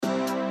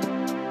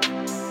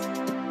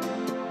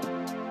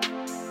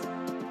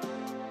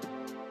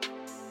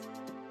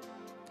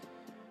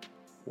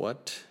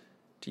What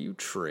do you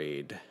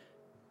trade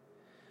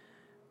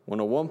when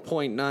a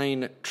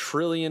 $1.9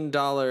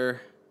 trillion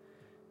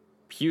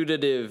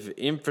putative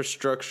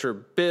infrastructure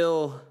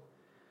bill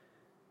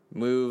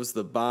moves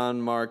the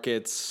bond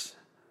markets?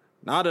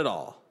 Not at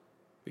all,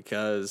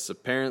 because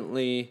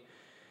apparently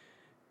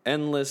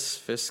endless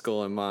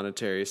fiscal and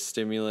monetary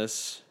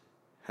stimulus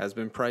has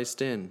been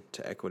priced in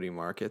to equity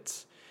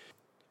markets,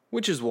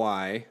 which is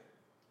why,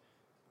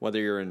 whether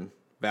you're in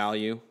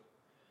value,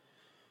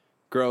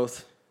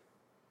 growth,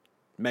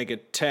 mega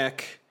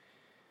tech,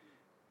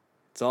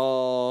 it's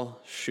all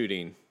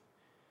shooting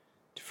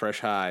to fresh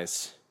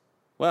highs.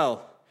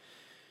 Well,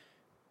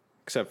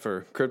 except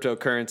for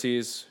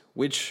cryptocurrencies,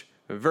 which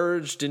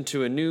verged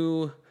into a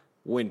new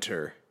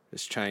winter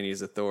as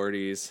Chinese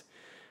authorities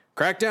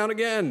crack down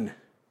again.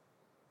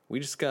 We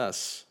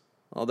discuss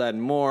all that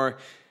and more.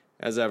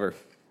 As ever,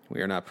 we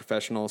are not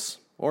professionals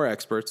or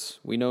experts.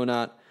 We know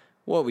not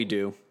what we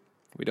do.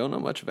 We don't know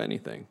much of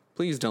anything.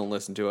 Please don't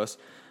listen to us,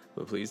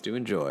 but please do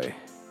enjoy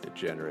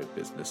Degenerate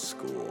Business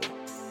School.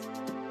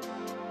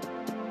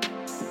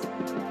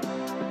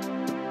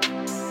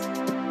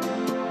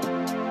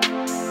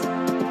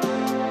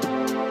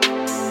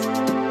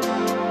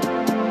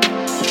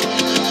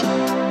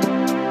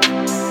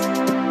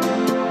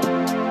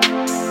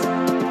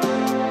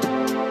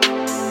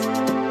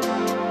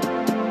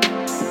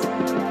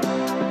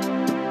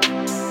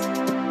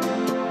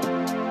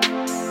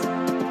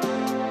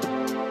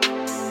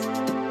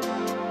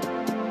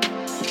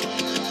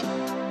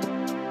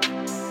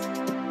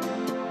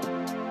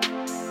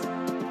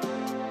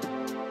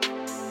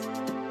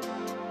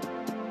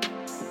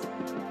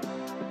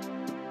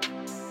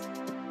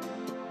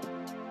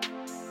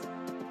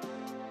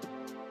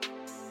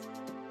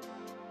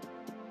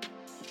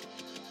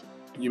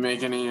 You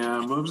make any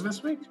moves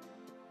this week?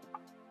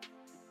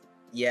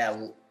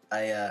 Yeah,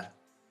 I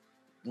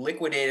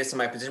liquidated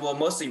some of my position. Well,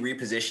 mostly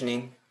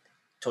repositioning.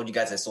 Told you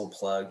guys I sold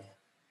Plug,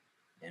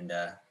 and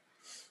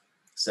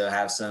so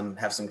have some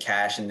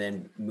cash, and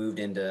then moved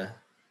into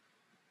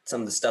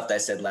some of the stuff that I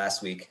said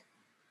last week.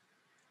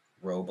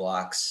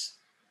 Roblox,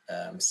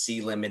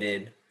 C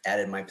Limited,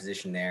 added my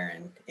position there,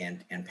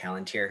 and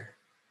Palantir.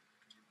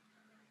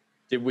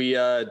 Did we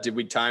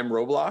time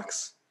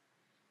Roblox?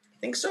 I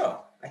think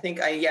so. I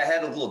think I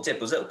had a little dip.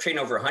 It was trading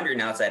over 100.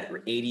 Now it's at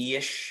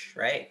 80-ish,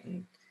 right?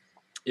 And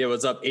it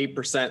was up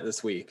 8%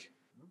 this week.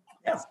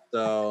 Yeah.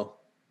 So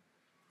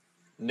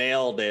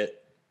nailed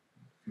it.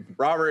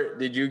 Robert,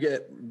 did you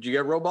get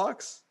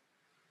Roblox?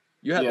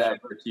 You had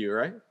that for you,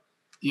 right?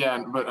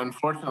 Yeah, but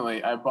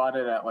unfortunately, I bought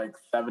it at like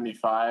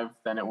 75.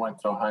 Then it went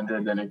to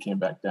 100. Then it came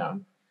back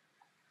down.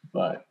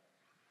 But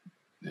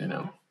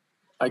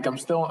like I'm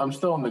still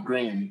in the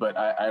green. But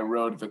I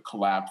rode the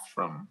collapse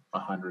from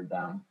 100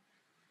 down.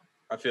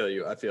 I feel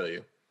you.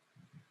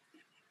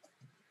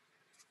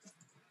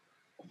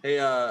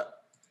 Hey,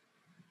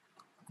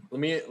 let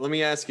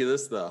me ask you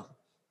this though.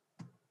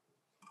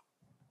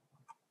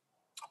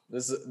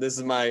 This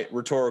is my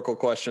rhetorical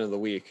question of the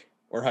week,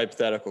 or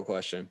hypothetical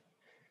question.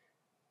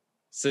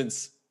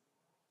 Since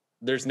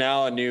there's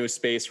now a new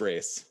space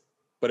race,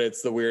 but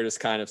it's the weirdest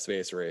kind of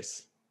space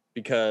race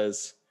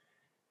because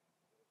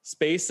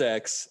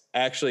SpaceX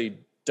actually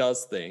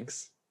does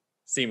things,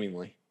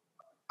 seemingly,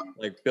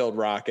 like build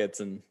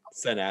rockets and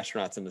send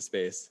astronauts into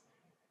space.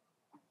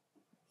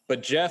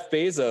 But Jeff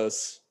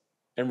Bezos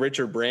and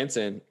Richard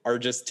Branson are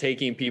just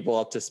taking people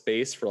up to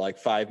space for like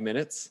 5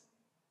 minutes,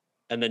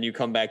 and then you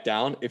come back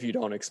down if you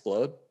don't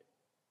explode.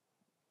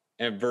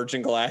 And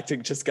Virgin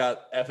Galactic just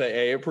got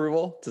FAA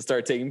approval to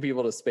start taking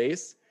people to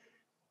space.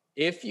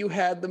 If you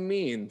had the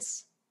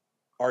means,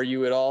 are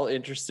you at all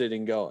interested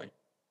in going?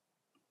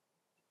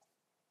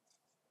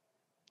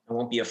 I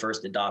won't be a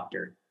first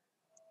adopter.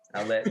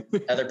 I'll let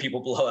other people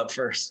blow up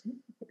first.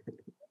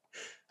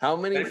 How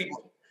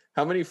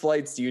many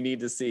flights do you need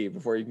to see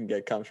before you can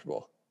get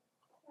comfortable?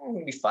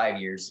 Maybe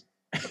 5 years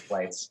of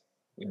flights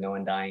with no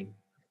one dying.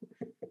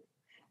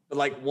 But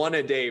like one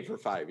a day for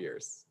 5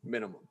 years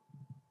minimum.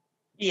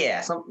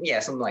 Yeah,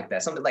 something like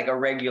that. Something like a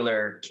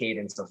regular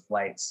cadence of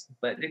flights.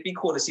 But it'd be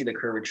cool to see the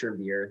curvature of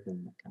the Earth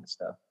and that kind of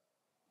stuff.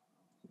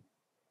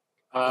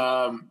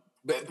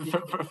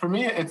 For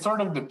me, it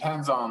sort of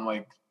depends on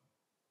like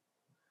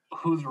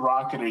whose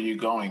rocket are you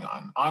going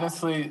on.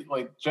 Honestly,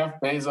 like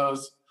Jeff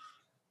Bezos,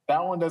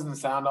 that one doesn't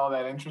sound all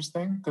that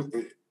interesting because,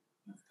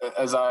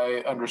 as I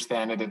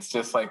understand it, it's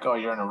just like, oh,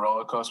 you're in a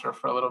roller coaster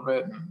for a little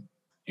bit and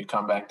you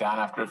come back down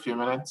after a few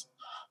minutes.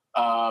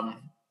 I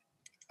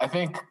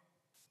think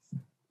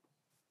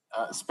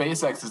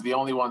SpaceX is the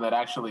only one that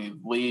actually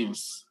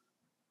leaves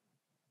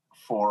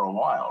for a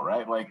while,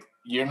 right? Like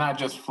you're not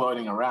just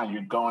floating around;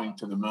 you're going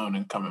to the moon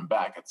and coming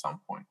back at some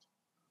point.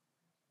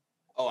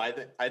 Oh,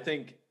 I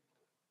think.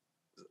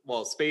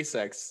 Well,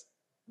 SpaceX,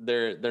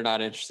 they're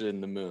not interested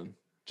in the moon,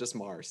 just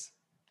Mars.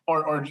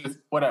 Or just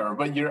whatever,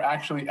 but you're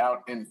actually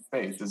out in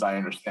space, as I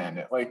understand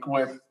it. Like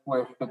with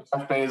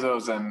Jeff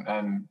Bezos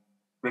and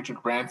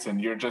Richard Branson,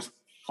 you're just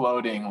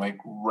floating like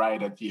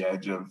right at the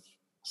edge of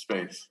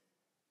space.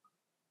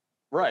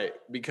 Right,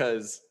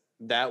 because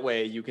That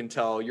way you can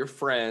tell your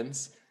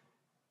friends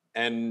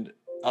and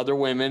other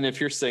women, if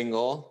you're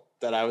single,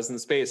 that I was in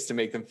space to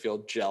make them feel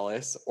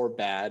jealous or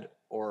bad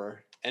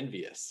or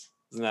envious.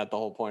 Isn't that the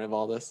whole point of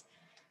all this?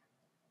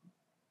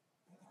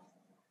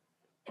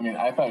 I mean,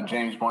 I thought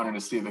James wanted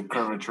to see the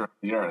curvature of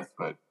the Earth,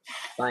 but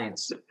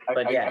science.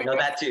 But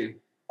that too.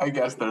 I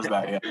guess there's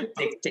that. Yeah.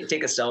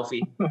 Take a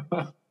selfie.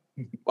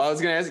 Well, I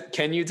was gonna ask,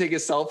 can you take a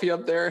selfie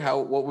up there?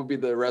 What would be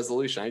the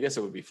resolution? I guess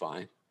it would be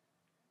fine.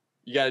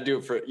 You got to do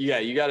it for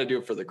you got to do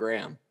it for the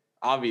gram.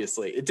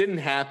 Obviously, it didn't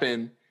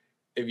happen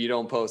if you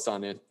don't post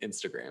on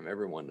Instagram.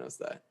 Everyone knows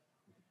that.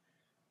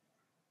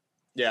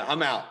 Yeah,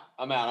 I'm out.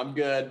 I'm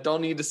good.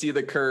 Don't need to see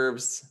the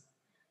curves.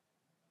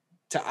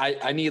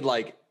 I need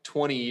like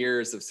 20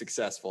 years of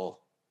successful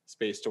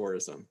space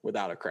tourism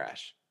without a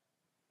crash.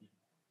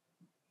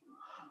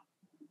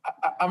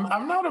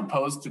 I'm not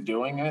opposed to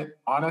doing it,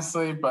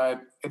 honestly,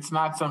 but it's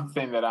not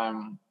something that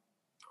I'm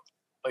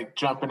like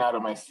jumping out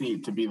of my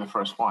seat to be the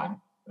first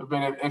one.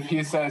 But if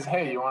he says,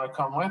 "Hey, you want to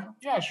come with?"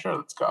 Yeah, sure,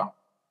 let's go.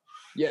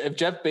 Yeah, if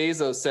Jeff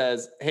Bezos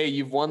says, "Hey,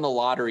 you've won the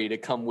lottery to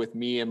come with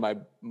me and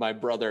my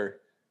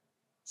brother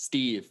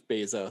Steve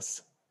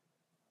Bezos."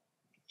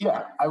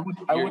 Yeah, I would.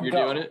 You're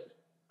go, doing it,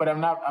 but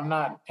I'm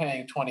not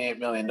paying $28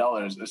 million,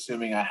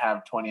 assuming I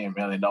have $28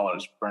 million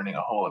burning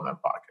a hole in my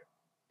pocket.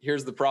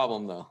 Here's the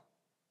problem, though.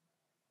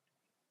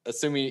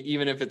 Assuming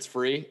even if it's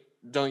free,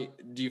 don't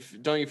you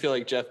feel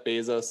like Jeff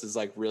Bezos is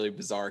like really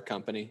bizarre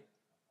company?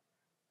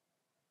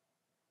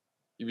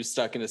 You'd be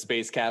stuck in a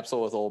space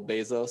capsule with old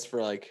Bezos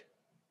for like,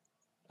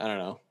 I don't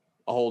know,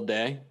 a whole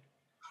day.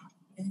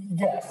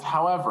 Yes.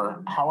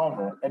 However,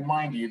 and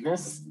mind you,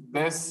 this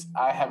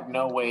I have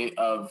no way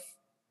of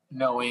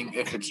knowing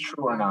if it's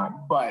true or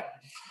not. But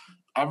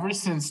ever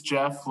since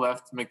Jeff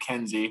left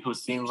Mackenzie, who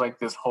seems like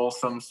this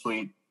wholesome,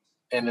 sweet,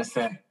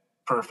 innocent,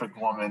 perfect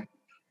woman,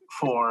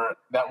 for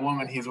that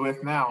woman he's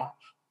with now,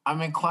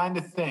 I'm inclined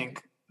to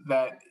think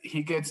that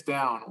he gets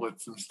down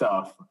with some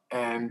stuff.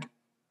 And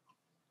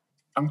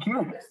I'm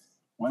curious,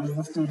 what is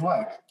this dude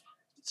like?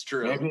 It's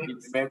true.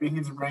 Maybe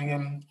he's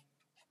bringing,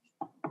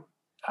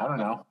 I don't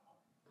know,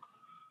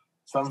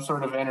 some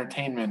sort of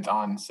entertainment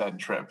on said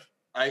trip.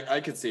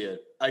 I could see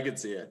it.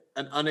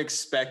 An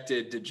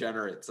unexpected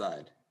degenerate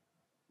side.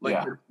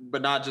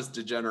 But not just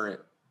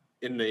degenerate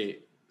in the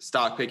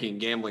stock picking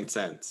gambling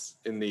sense,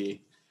 in the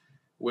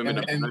women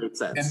of the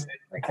sense.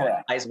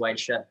 Eyes wide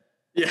shut.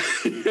 Yeah.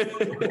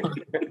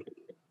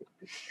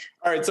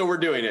 All right, so we're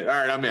doing it. All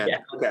right, I'm in. Yeah.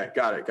 Okay,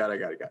 got it.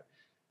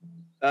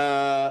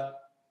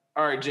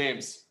 All right,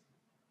 James.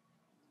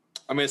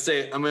 I'm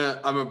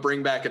gonna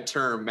bring back a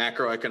term,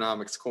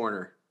 macroeconomics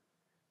corner.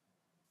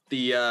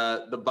 The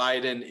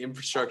Biden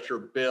infrastructure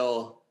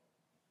bill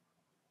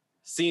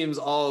seems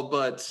all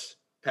but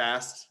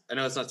passed. I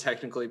know it's not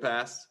technically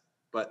passed,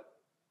 but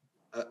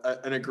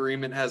an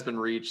agreement has been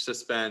reached to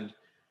spend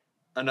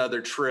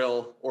another $1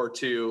 trillion or $2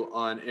 trillion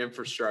on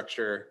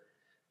infrastructure.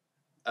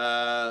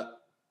 But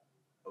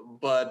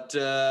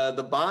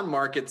the bond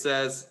market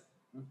says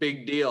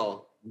big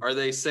deal. Are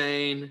they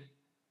saying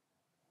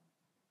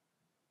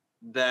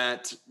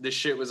that this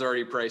shit was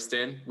already priced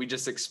in? We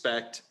just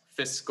expect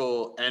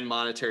fiscal and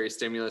monetary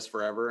stimulus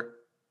forever?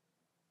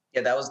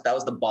 Yeah, that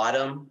was the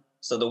bottom.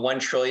 So the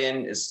 $1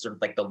 trillion is sort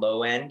of like the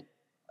low end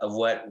of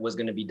what was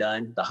going to be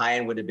done. The high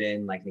end would have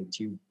been like, I think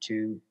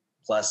two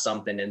plus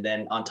something. And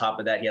then on top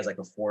of that, he has like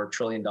a $4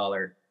 trillion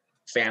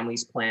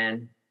families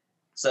plan.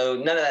 So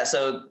none of that.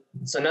 So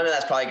none of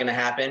that's probably going to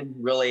happen.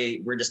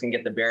 Really, we're just going to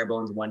get the bare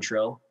bones $1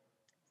 trillion.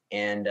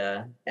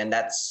 And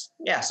that's,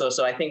 yeah. So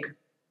I think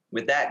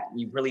with that,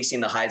 you've really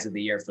seen the highs of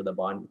the year for the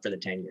bond, for the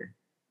 10-year,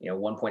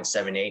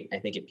 1.78. I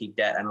think it peaked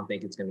at. I don't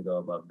think it's going to go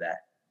above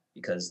that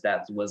because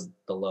that was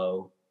the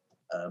low.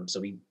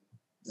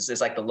 This is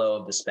like the low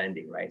of the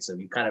spending, right? So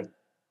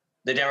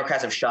the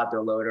Democrats have shot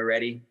their load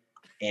already.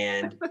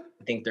 And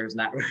I think there's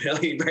not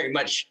really very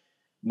much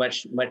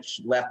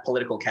left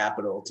political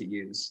capital to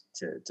use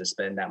to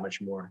spend that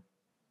much more.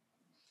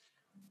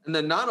 And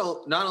then not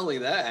only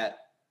that,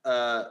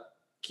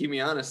 keep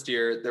me honest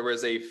here, there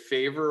was a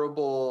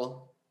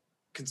favorable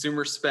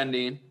consumer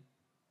spending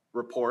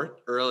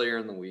report earlier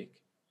in the week.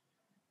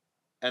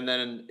 And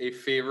then a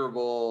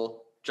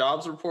favorable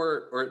jobs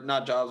report, or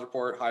not jobs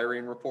report,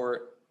 hiring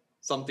report,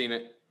 something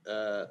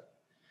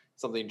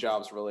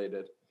jobs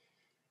related.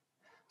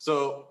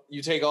 So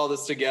you take all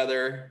this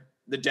together,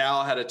 the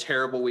Dow had a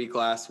terrible week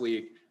last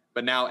week,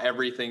 but now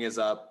everything is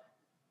up.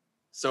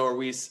 So are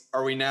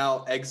we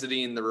now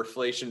exiting the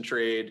reflation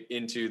trade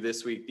into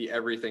this week, the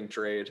everything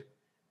trade?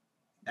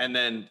 And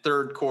then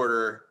third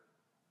quarter,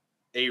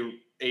 a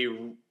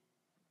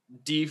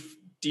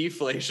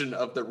deflation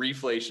of the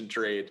reflation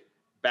trade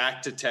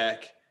back to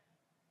tech.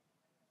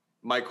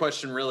 My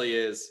question really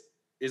is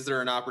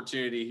there an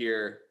opportunity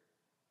here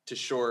to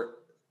short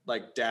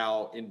like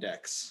Dow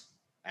index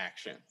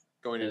action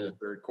going into the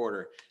third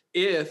quarter?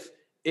 If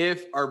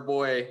our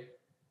boy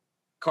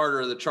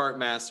Carter, the chart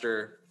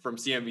master from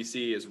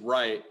CNBC, is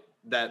right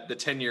that the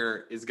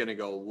 10-year is going to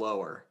go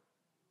lower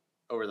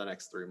over the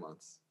next 3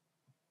 months.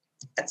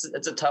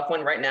 It's a tough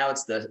one right now.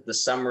 It's the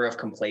summer of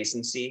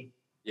complacency.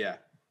 Yeah.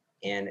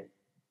 And,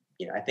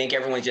 I think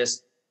everyone's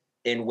just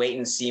in wait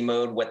and see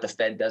mode what the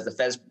Fed does. The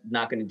Fed's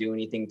not going to do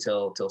anything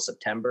till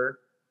September.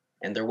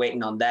 And they're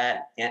waiting on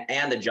that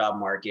and the job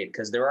market,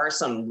 because there are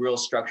some real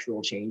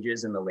structural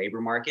changes in the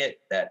labor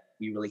market that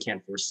we really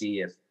can't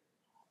foresee if,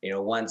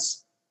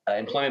 once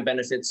employment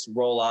benefits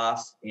roll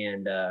off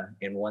and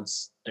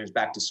once there's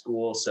back to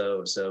school,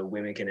 so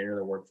women can enter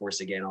the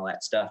workforce again, all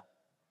that stuff.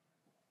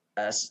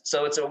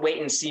 So it's a wait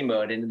and see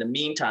mode. And in the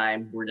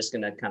meantime, we're just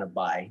going to kind of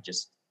buy,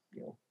 just,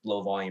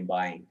 low volume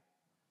buying.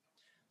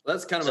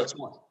 That's kind of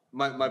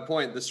my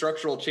point. The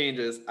structural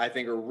changes, I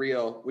think, are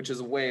real, which is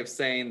a way of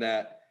saying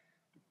that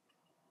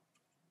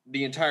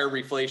the entire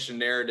reflation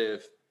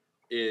narrative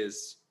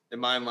is, in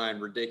my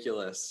mind,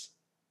 ridiculous.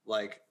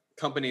 Like,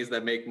 companies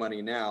that make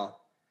money now,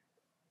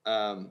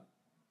 or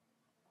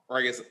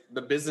I guess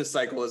the business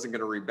cycle isn't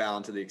going to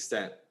rebound to the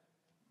extent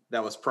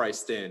that was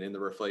priced in the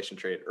reflation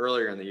trade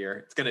earlier in the year.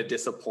 It's going to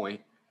disappoint,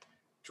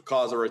 which will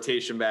cause a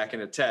rotation back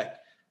into tech.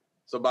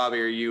 So, Bobby,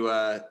 are you?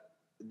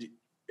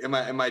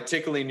 Am I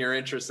tickling your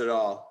interest at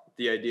all?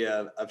 The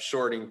idea of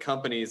shorting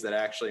companies that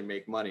actually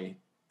make money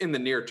in the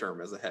near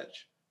term as a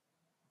hedge?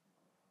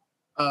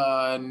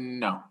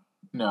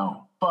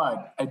 No.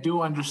 But I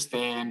do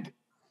understand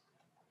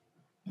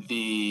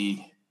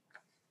the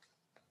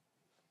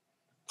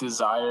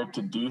desire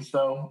to do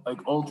so. Like,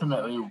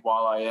 ultimately,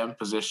 while I am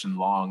positioned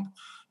long,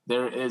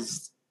 there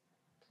is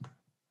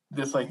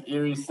this like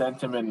eerie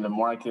sentiment in the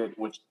market,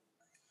 which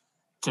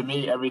to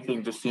me,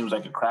 everything just seems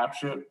like a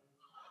crapshoot.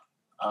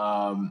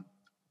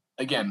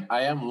 Again,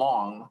 I am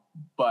long,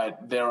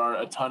 but there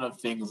are a ton of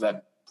things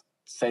that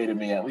say to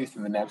me, at least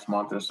in the next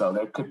month or so,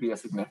 there could be a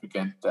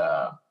significant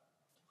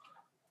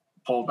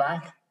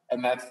pullback,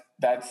 and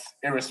that's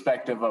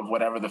irrespective of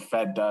whatever the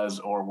Fed does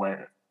or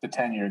where the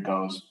 10-year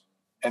goes.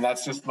 And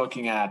that's just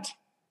looking at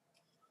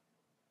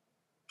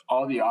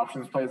all the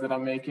options plays that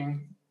I'm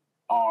making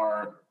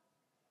are,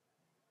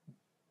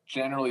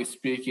 generally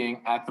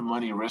speaking, at the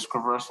money risk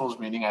reversals,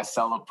 meaning I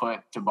sell a put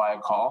to buy a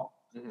call.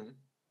 Mm-hmm.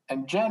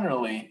 And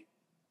generally,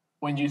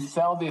 when you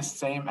sell the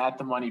same at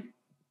the money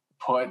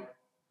put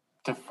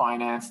to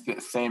finance the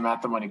same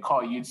at the money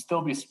call, you'd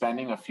still be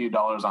spending a few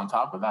dollars on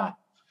top of that.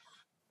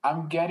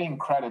 I'm getting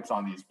credits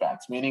on these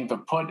bets, meaning the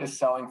put is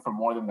selling for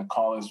more than the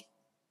call is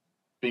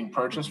being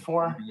purchased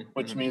for,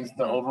 which means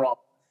the overall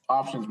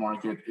options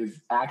market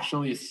is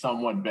actually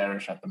somewhat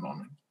bearish at the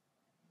moment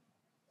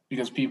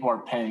because people are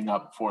paying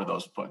up for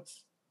those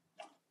puts.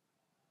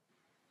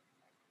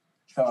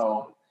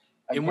 So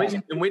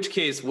again, in which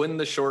case, wouldn't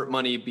the short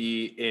money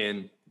be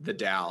in the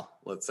Dow,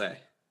 let's say?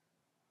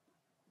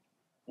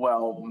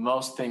 Well,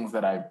 most things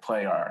that I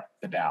play are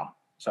the Dow.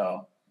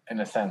 So in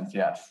a sense,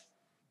 yes.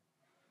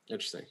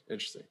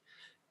 Interesting.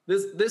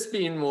 This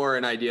being more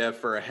an idea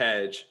for a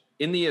hedge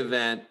in the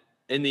event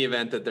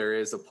that there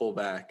is a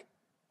pullback,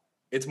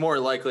 it's more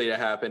likely to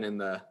happen in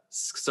the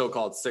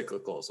so-called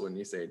cyclicals, wouldn't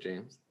you say,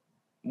 James?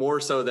 More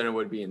so than it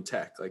would be in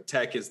tech. Like,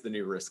 tech is the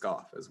new risk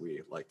off, as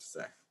we like to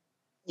say.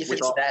 If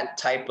it's that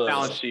type of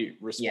balance sheet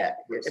risk. Yeah.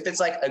 If it's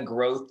like a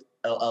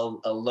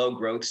low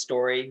growth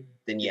story,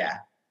 then yeah,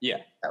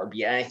 that would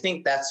be. And I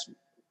think that's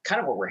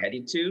kind of what we're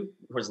heading to.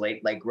 Towards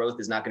late, like, growth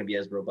is not going to be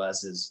as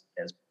robust as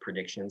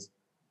predictions.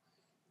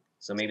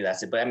 So maybe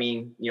that's it. But I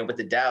mean, with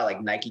the Dow,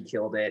 like, Nike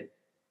killed it,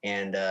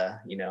 and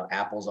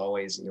Apple's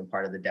always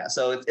part of the Dow.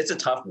 So it's a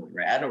tough one,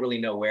 right? I don't really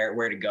know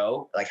where to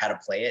go, like how to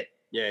play it.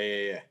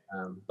 Yeah.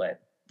 But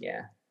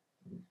yeah.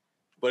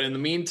 But in the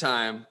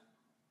meantime,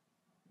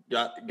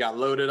 got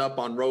loaded up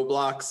on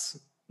Roblox.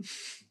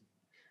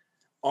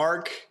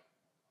 ARK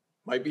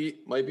might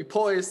be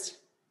poised.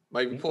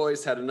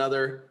 Had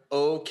another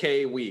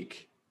okay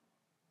week.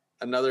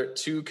 Another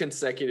 2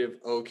 consecutive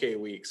okay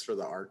weeks for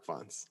the ARK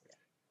funds.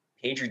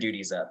 Pager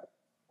duty's up.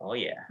 Oh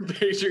yeah.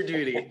 Pager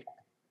duty.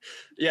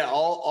 Yeah,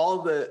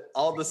 all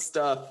the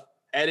stuff.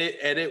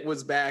 Edit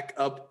was back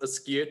up a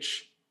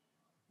skitch.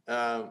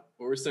 What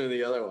were some of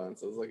the other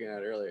ones I was looking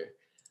at earlier?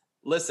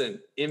 Listen,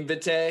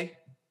 Invite,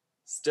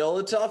 still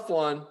a tough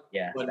one,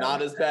 but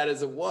not as bad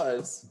as it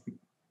was.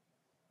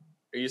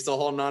 Are you still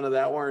holding on to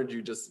that one, or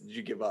did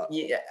you give up?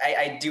 Yeah,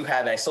 I do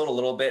have it. I sold a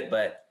little bit,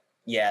 but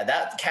yeah,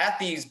 that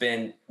Kathy's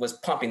was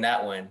pumping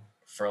that one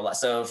for a lot.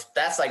 So if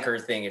that's like her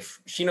thing,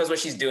 if she knows what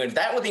she's doing, if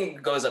that one thing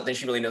goes up, then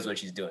she really knows what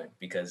she's doing,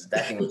 because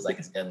that thing looks like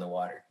it's dead in the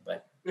water.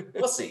 But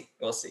we'll see.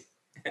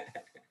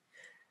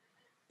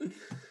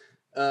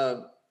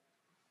 All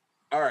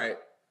right.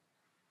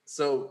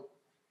 So,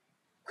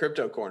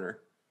 Crypto Corner.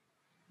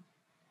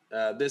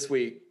 This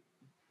week,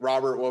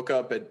 Robert woke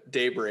up at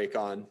daybreak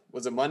on,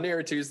 was it Monday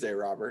or Tuesday,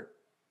 Robert?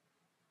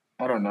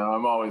 I don't know.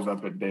 I'm always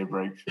up at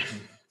daybreak.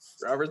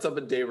 Robert's up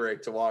at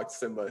daybreak to walk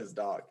Simba, his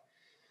dog.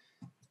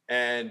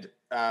 And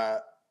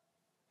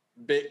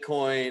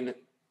Bitcoin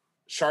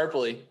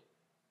sharply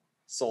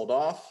sold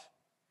off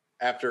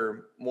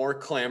after more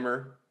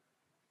clamor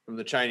from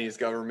the Chinese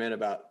government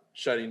about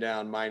shutting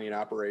down mining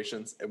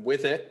operations. And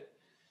with it,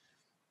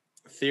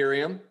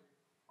 Ethereum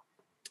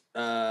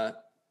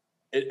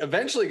it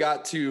eventually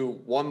got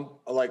to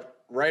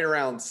right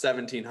around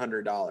 $1,700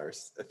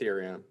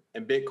 Ethereum,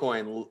 and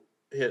Bitcoin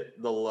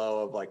hit the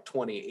low of like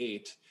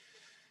 28.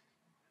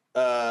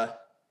 I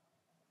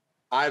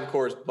of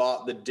course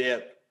bought the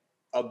dip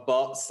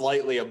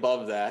slightly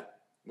above that,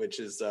 which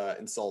is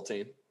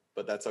insulting,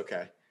 but that's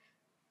okay.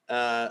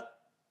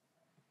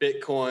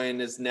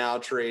 Bitcoin is now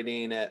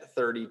trading at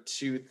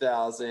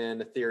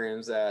 32,000.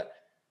 Ethereum's at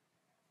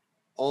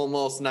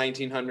almost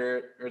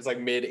 1,900, or it's like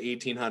mid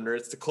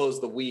 1,800s to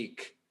close the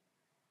week.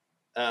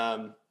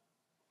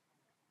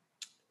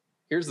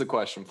 Here's the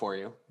question for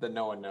you that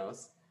no one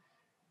knows.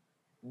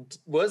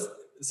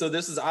 So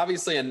this is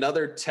obviously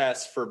another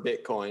test for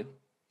Bitcoin.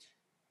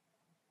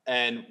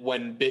 And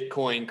when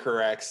Bitcoin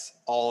corrects,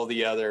 all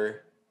the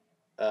other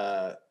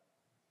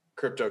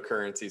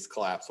cryptocurrencies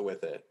collapse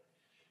with it.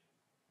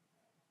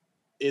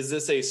 Is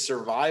this a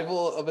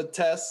survival of a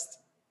test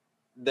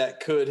that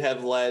could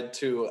have led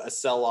to a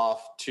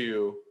sell-off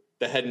to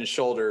the Head and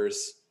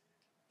Shoulders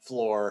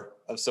floor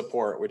of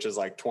support, which is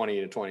like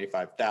 20 to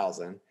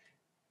 25,000?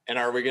 And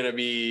are we going to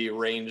be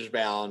range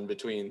bound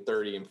between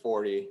 30 and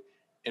 40,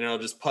 and it'll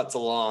just putz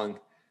along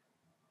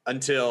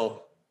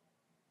until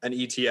an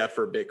ETF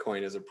for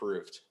Bitcoin is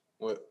approved?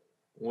 What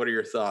are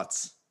your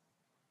thoughts,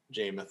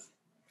 Jameith?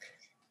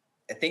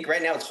 I think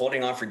right now it's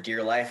holding on for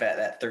dear life at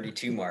that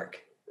 32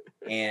 mark.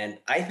 And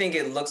I think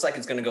it looks like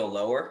it's going to go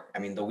lower. I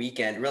mean, the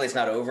weekend, really, it's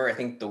not over. I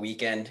think the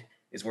weekend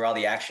is where all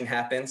the action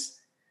happens.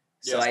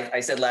 So yes.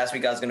 I said last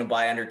week I was going to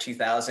buy under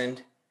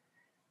 2,000,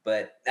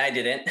 but I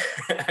didn't.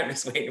 I'm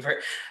just waiting for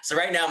it. So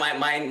right now,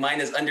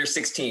 mine is under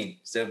 16.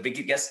 So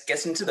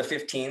gets into the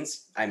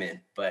 15s, I'm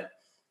in. But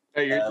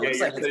it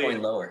looks like it's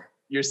going lower.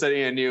 You're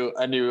setting a new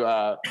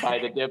buy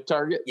the dip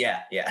target?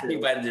 Yeah,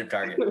 new buy the dip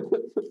target.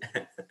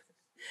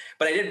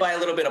 But I did buy a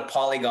little bit of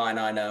Polygon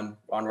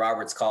on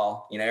Robert's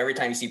call. You know, every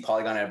time you see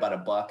Polygon at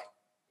about $1,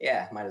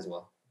 yeah, might as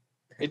well.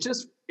 It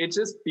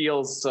just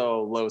feels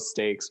so low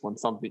stakes when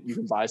you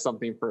can buy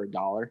something for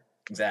 $1.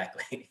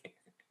 Exactly.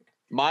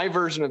 My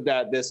version of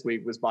that this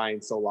week was buying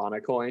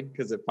Solana coin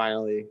because it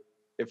finally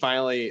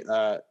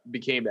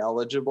became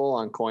eligible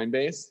on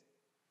Coinbase,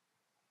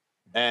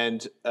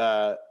 and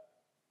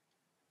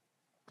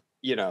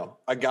you know,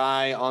 a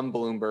guy on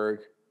Bloomberg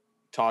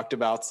talked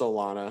about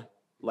Solana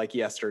like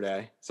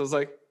yesterday. So I was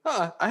like,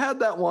 I had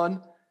that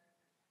one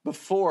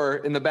before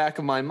in the back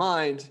of my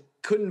mind,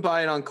 couldn't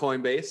buy it on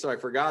Coinbase, so I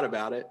forgot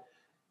about it.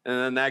 And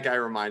then that guy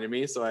reminded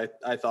me, so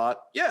I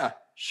thought, yeah,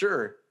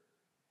 sure.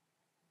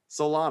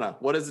 Solana,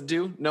 what does it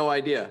do? No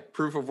idea.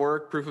 Proof of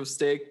work, proof of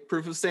stake,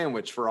 proof of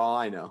sandwich for all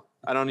I know.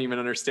 I don't even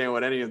understand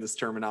what any of this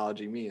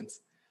terminology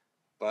means,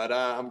 but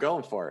I'm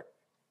going for it.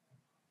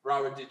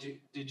 Robert,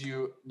 did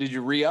you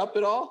re-up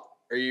at all?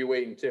 Or are you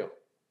waiting too?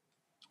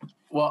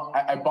 Well,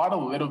 I bought a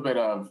little bit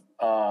of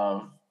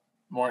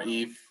more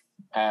ETH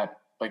at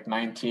like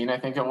 19, I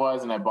think it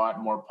was, and I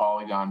bought more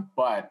Polygon.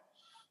 But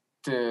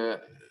to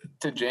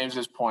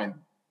James's point,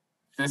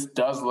 this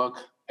does look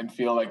and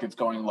feel like it's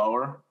going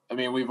lower. I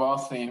mean, we've all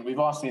seen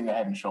the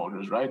Head and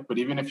Shoulders, right? But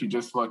even if you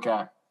just look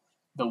at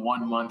the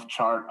 1 month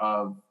chart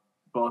of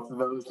both of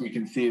those, we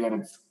can see that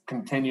it's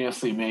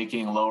continuously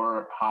making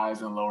lower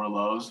highs and lower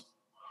lows.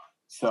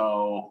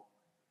 So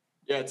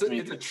yeah, it's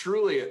a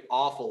truly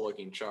awful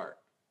looking chart.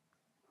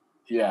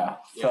 Yeah.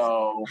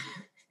 So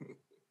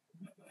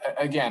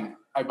again,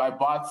 I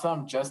bought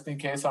some just in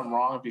case I'm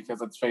wrong, because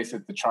let's face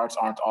it, the charts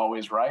aren't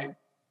always right.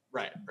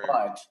 Right.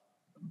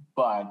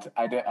 But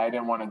I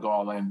didn't want to go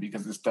all in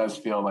because this does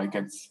feel like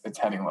it's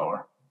heading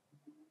lower.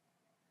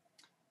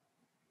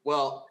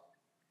 Well,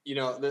 you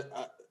know,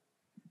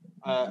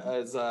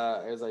 as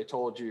I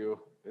told you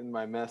in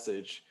my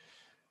message,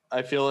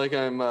 I feel like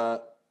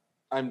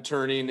I'm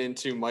turning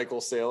into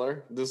Michael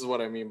Saylor. This is what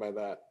I mean by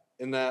that.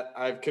 In that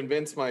I've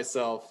convinced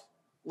myself,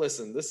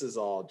 listen, this is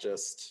all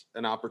just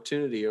an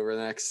opportunity over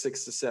the next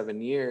 6 to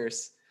 7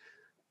 years.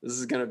 This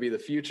is going to be the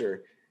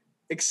future.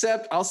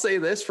 Except I'll say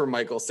this for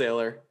Michael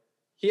Saylor.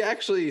 He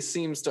actually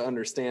seems to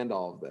understand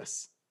all of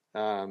this.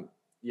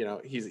 You know,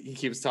 he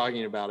keeps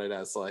talking about it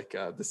as like,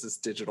 this is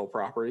digital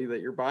property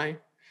that you're buying.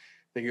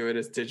 Think of it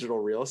as digital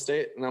real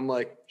estate. And I'm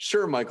like,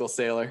 sure, Michael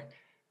Saylor.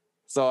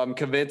 So I'm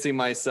convincing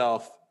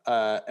myself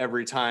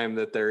every time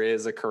that there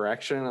is a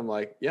correction, I'm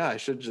like, yeah, I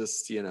should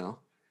just, you know,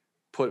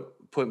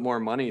 put more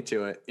money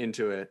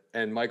into it.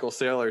 And Michael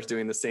Saylor is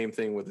doing the same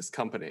thing with his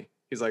company.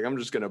 He's like, I'm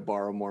just going to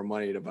borrow more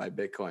money to buy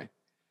Bitcoin.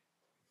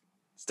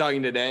 He's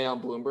talking today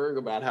on Bloomberg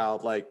about how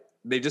like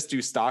they just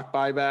do stock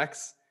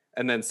buybacks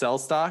and then sell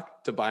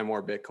stock to buy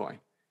more Bitcoin.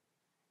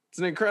 It's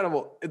an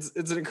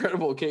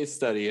incredible case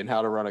study in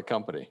how to run a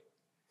company.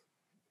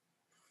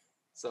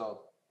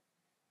 So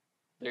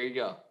there you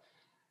go.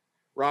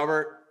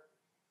 Robert,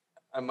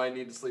 I might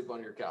need to sleep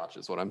on your couch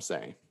is what I'm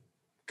saying.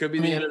 Could be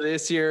the end of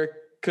this year.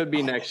 Could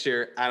be next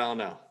year. I don't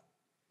know.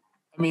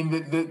 I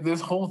mean, this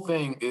whole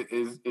thing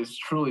is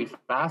truly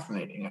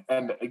fascinating.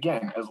 And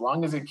again, as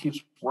long as it keeps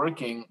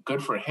working,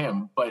 good for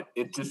him. But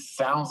it just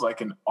sounds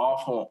like an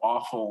awful,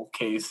 awful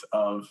case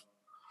of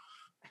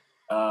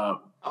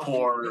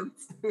poor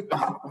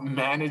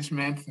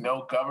management,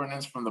 no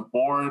governance from the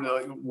board,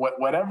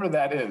 whatever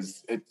that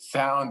is. It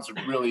sounds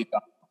really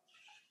dumb.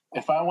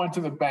 If I went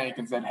to the bank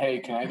and said, "Hey,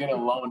 can I get a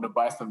loan to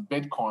buy some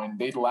Bitcoin?"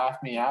 they'd laugh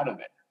me out of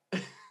it.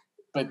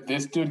 But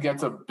this dude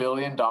gets $1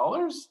 billion?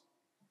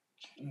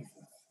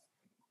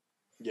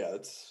 Yeah,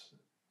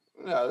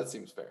 that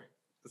seems fair.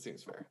 He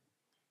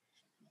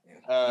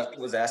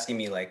was asking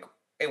me like,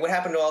 "Hey, what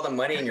happened to all the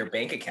money in your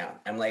bank account?"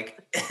 I'm like,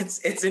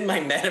 it's in my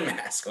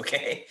MetaMask,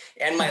 okay,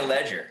 and my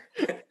Ledger.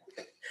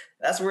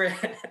 That's where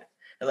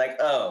they're like,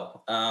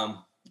 "Oh,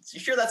 you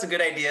sure that's a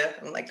good idea?"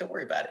 I'm like, "Don't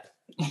worry about it."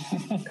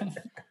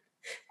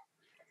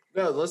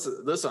 No,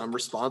 listen. I'm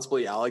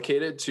responsibly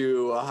allocated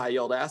to a high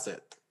yield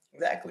asset.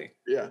 Exactly.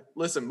 Yeah.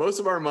 Listen, most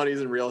of our money's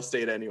in real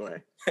estate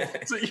anyway,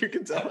 so you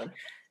can tell him.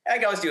 I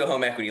can always do a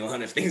home equity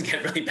loan if things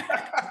get really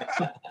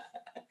bad.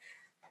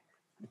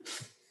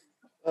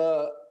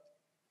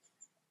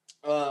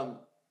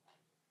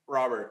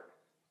 Robert,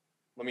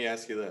 let me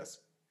ask you this.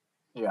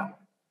 Yeah.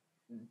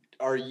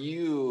 Are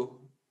you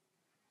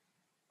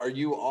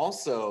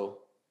also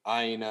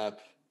eyeing up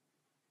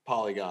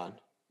Polygon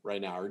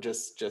right now, or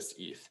just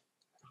ETH?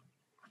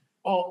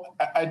 Well,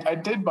 I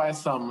did buy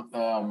some,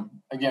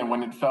 again,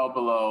 when it fell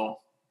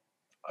below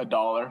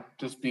 $1,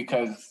 just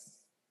because,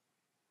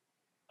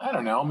 I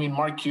don't know. I mean,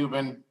 Mark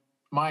Cuban,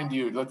 mind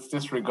you, let's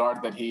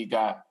disregard that he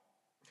got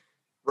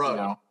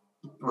rugged.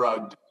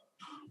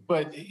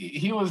 But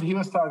he was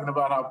talking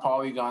about how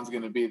Polygon's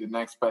going to be the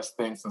next best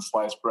thing since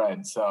sliced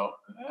bread. So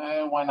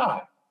why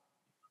not?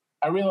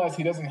 I realize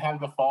he doesn't have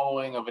the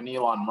following of an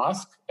Elon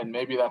Musk, and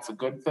maybe that's a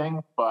good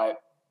thing.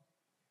 But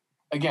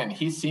again,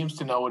 he seems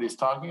to know what he's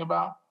talking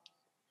about,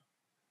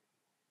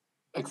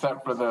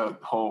 except for the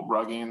whole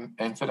rugging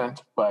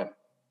incident. But,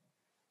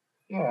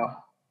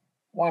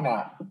 why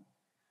not?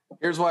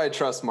 Here's why I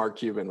trust Mark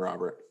Cuban,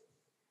 Robert.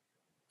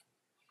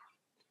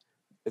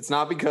 It's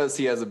not because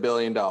he has $1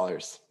 billion.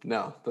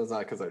 No, that's not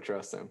because I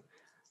trust him.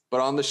 But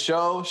on the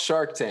show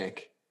Shark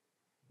Tank,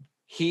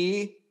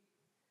 he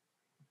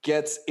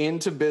gets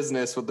into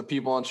business with the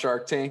people on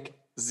Shark Tank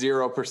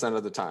 0%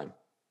 of the time.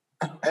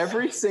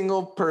 Every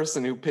single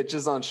person who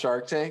pitches on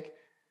Shark Tank,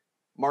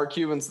 Mark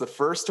Cuban's the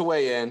first to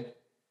weigh in,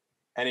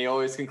 and he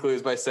always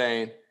concludes by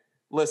saying,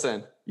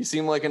 "Listen, you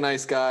seem like a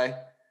nice guy,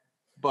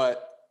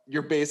 but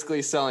you're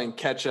basically selling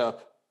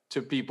ketchup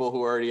to people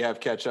who already have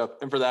ketchup,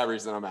 and for that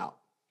reason, I'm out."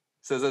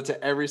 Says that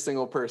to every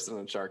single person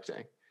on Shark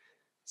Tank.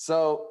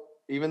 So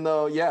even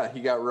though, he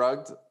got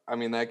rugged, I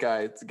mean, that guy,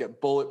 it's got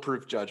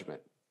bulletproof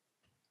judgment.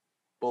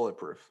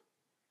 Bulletproof.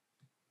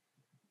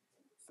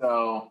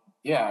 So,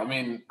 I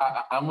mean,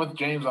 I'm with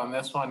James on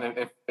this one.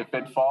 If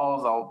it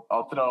falls,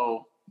 I'll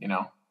throw,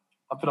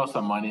 I'll throw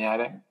some money at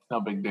it. It's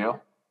no big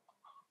deal.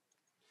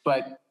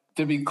 But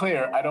to be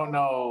clear, I don't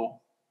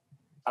know.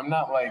 I'm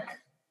not like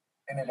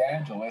an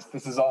evangelist.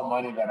 This is all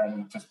money that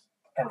I'm just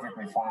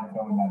perfectly fine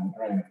going down the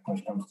drain if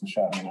push comes to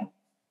shove,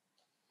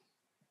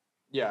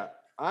 Yeah,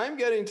 I'm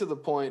getting to the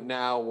point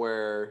now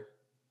where,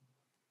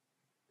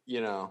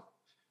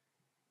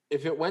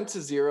 if it went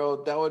to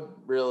zero, that would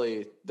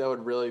really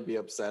be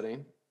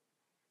upsetting.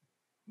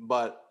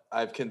 But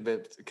I've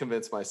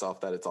convinced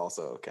myself that it's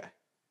also okay.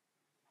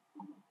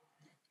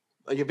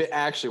 Like if it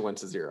actually went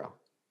to zero,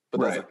 but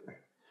that's okay.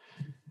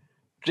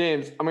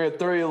 James, I'm going to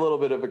throw you a little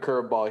bit of a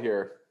curveball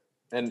here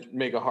and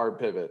make a hard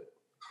pivot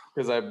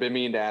because I've been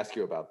meaning to ask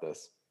you about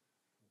this.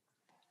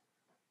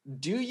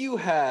 Do you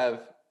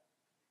have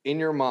in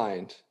your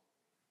mind,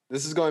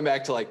 this is going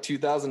back to like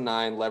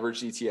 2009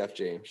 leveraged ETF,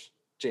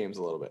 James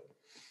a little bit,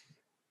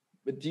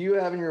 but do you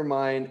have in your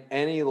mind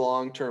any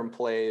long-term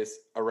plays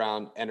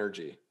around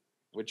energy,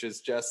 which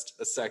is just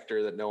a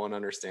sector that no one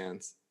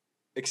understands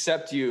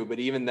except you, but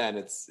even then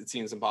it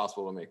seems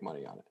impossible to make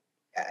money on it?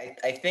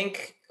 I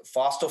think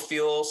fossil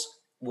fuels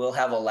will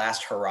have a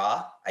last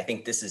hurrah. I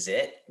think this is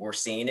it. We're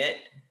seeing it.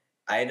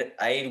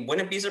 I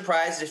wouldn't be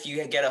surprised if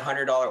you get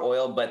 $100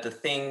 oil, but the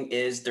thing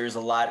is there's a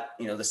lot,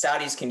 the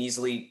Saudis can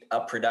easily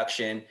up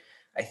production.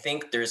 I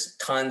think there's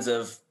tons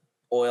of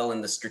oil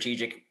in the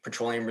Strategic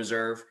Petroleum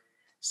Reserve.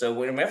 So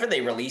whenever they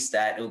release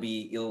that,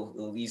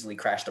 it'll easily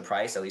crash the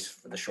price, at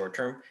least for the short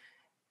term.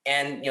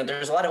 And,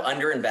 there's a lot of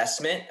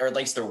underinvestment, or at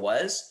least there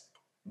was,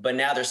 but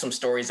now there's some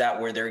stories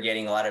out where they're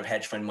getting a lot of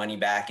hedge fund money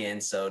back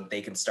in so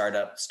they can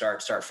start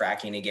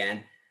fracking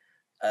again.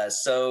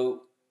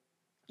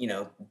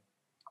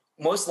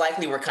 Most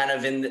likely we're kind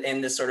of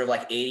in this sort of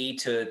like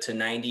 80 to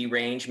 90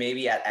 range,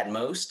 maybe at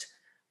most.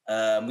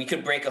 We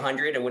could break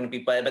 100. It wouldn't be,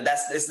 but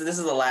this is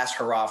the last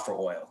hurrah for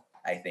oil.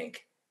 I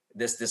think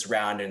this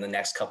round in the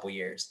next couple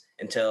years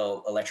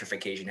until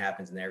electrification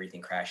happens and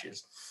everything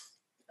crashes.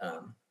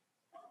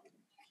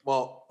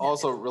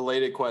 Also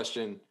related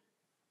question.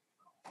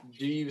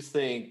 Do you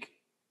think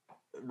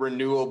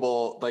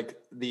renewable, like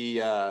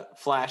the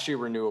flashy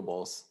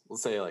renewables,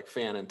 let's say like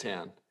fan and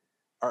tan,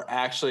 are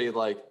actually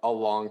like a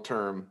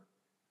long-term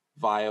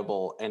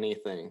viable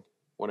anything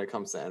when it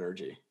comes to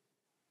energy?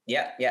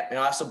 Yeah. And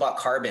I also bought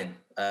Carbon,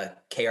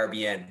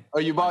 KRBN. Oh,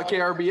 you bought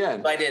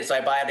KRBN? I did. So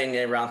I buy it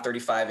in around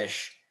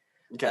 35-ish.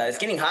 Okay. It's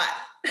getting hot.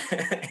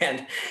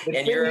 and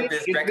Europe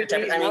is record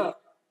temperature. I mean,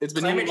 it's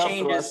been climate heating up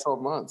change for the last is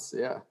 12 months.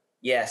 Yeah.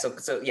 Yeah.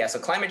 So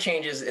climate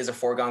change is a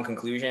foregone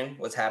conclusion.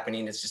 What's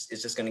happening is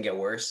just going to get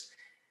worse.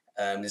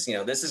 This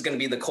is going to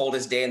be the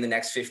coldest day in the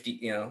next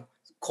 50,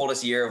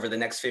 coldest year over the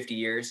next 50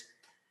 years.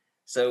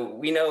 So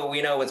we know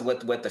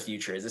what the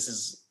future is. This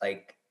is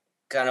like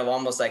kind of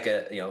almost like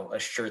a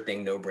sure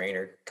thing, no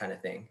brainer kind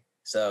of thing.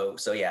 So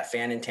yeah,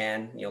 fan and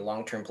tan,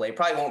 long-term play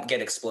probably won't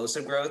get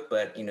explosive growth,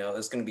 but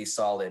it's going to be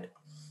solid.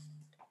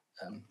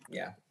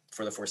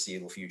 For the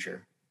foreseeable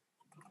future.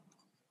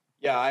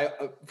 Yeah, I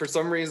for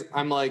some reason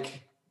I'm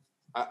like,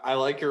 I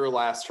like your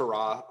last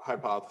hurrah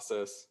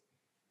hypothesis.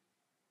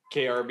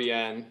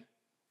 KRBN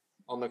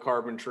on the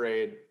carbon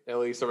trade, at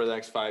least over the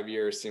next 5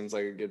 years, seems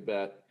like a good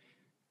bet.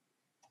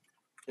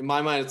 In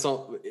my mind,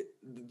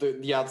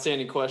 the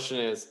outstanding question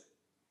is,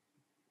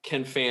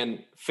 can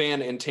fan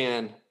and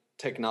tan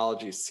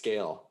technology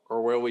scale,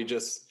 or will we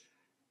just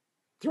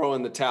throw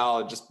in the towel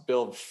and just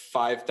build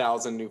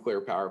 5,000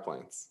 nuclear power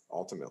plants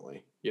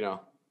ultimately? There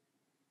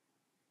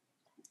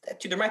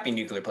might be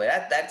nuclear play.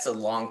 That's a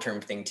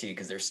long-term thing too,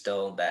 because there's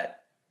still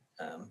that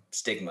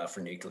stigma for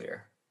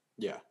nuclear.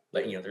 Yeah.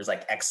 But there's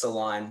like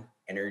Exelon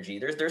Energy.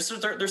 There's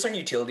certain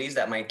utilities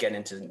that might get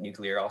into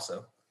nuclear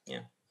also.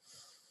 Yeah.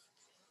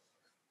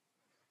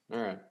 All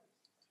right.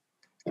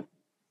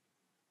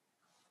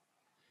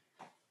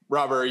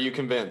 Robert, are you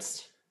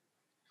convinced?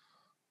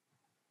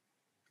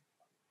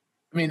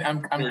 I mean,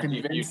 I'm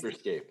convinced.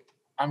 Futurescape.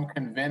 I'm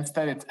convinced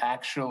that it's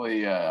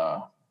actually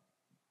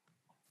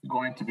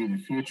going to be the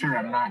future.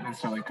 I'm not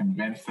necessarily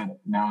convinced that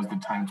now is the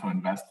time to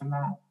invest in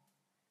that.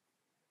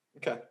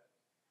 Okay.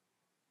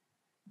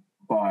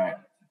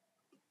 But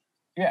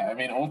yeah, I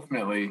mean,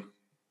 ultimately,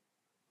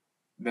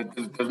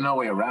 there's no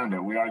way around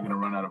it. We are going to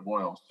run out of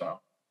oil. So,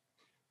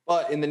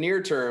 but in the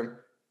near term,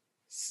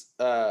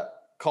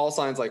 call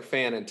signs like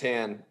fan and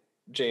tan,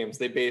 James,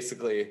 they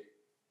basically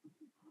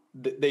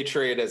they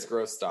trade as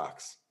growth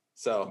stocks.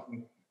 So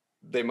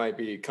they might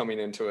be coming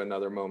into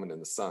another moment in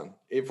the sun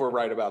if we're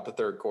right about the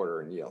third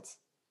quarter in yields.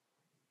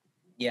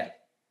 Yeah.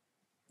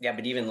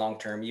 But even long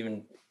term,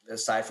 even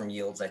aside from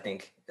yields, I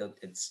think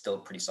it's still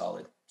pretty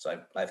solid. So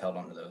I've held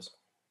on to those.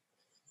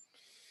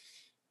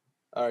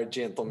 All right,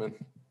 gentlemen.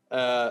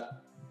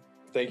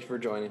 Thank you for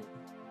joining.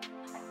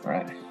 All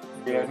right.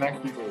 See you guys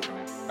next week.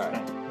 All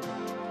right.